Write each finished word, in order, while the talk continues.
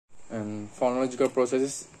And phonological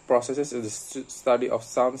processes is the study of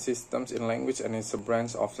sound systems in language, and is a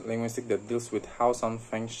branch of linguistics that deals with how sound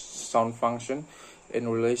function in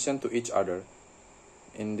relation to each other.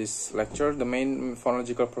 In this lecture, the main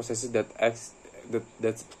phonological processes that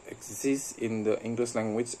exist in the English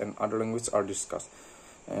language and other languages are discussed.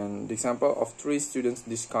 And the example of three students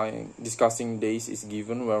discussing days is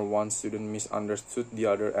given, where one student misunderstood the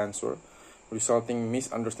other answer, resulting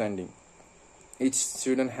misunderstanding. Each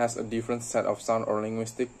student has a different set of sound or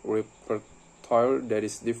linguistic repertoire that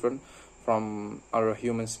is different from other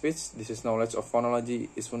human speech. This knowledge of phonology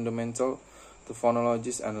is fundamental to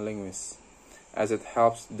phonologists and linguists, as it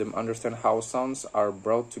helps them understand how sounds are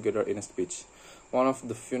brought together in a speech. One of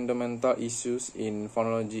the fundamental issues in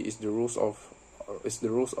phonology is the rules or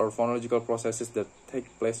phonological processes that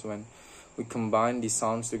take place when we combine the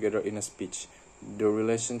sounds together in a speech. The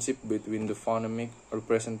relationship between the phonemic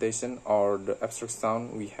representation or the abstract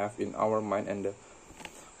sound we have in our mind and the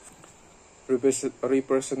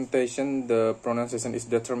representation, the pronunciation, is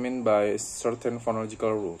determined by certain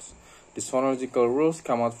phonological rules. These phonological rules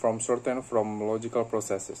come out from certain phonological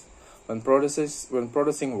processes. When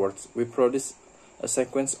producing words, we produce a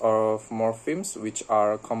sequence of morphemes which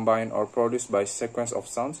are combined or produced by sequence of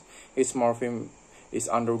sounds. Each morpheme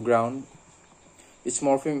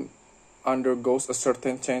undergoes a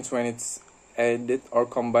certain change when it's added or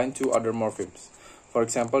combined to other morphemes. For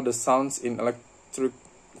example, the sounds in electric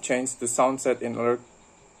change to sound set in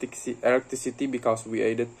electricity because we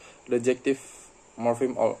added the adjective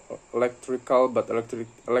morpheme or electrical, but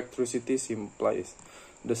electricity implies.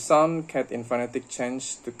 The sound cat in phonetic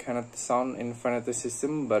change to cannot sound in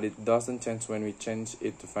phoneticism, but it doesn't change when we change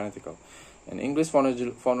it to phonetical. In English,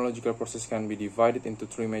 phonological process can be divided into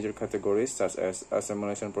three major categories, such as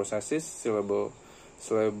assimilation processes, syllable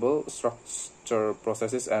structure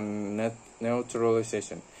processes, and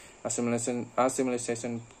neutralization.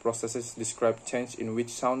 Assimilation processes describe change in which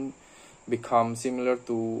sound becomes similar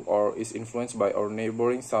to or is influenced by or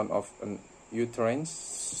neighboring sound of an utterance.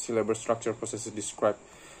 Syllable structure processes describe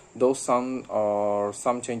those sound or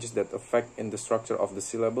some changes that affect in the structure of the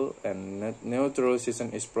syllable, and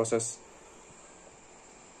neutralization is process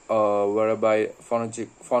whereby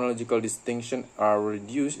phonological distinctions are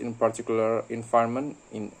reduced in particular environment.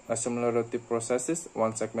 In assimilative processes,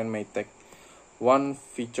 one segment may take one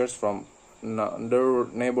features from another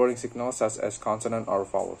neighboring signals, such as consonant or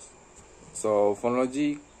vowels. So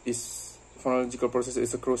phonological process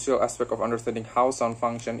is a crucial aspect of understanding how sound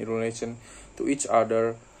function in relation to each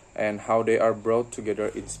other and how they are brought together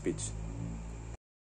in speech.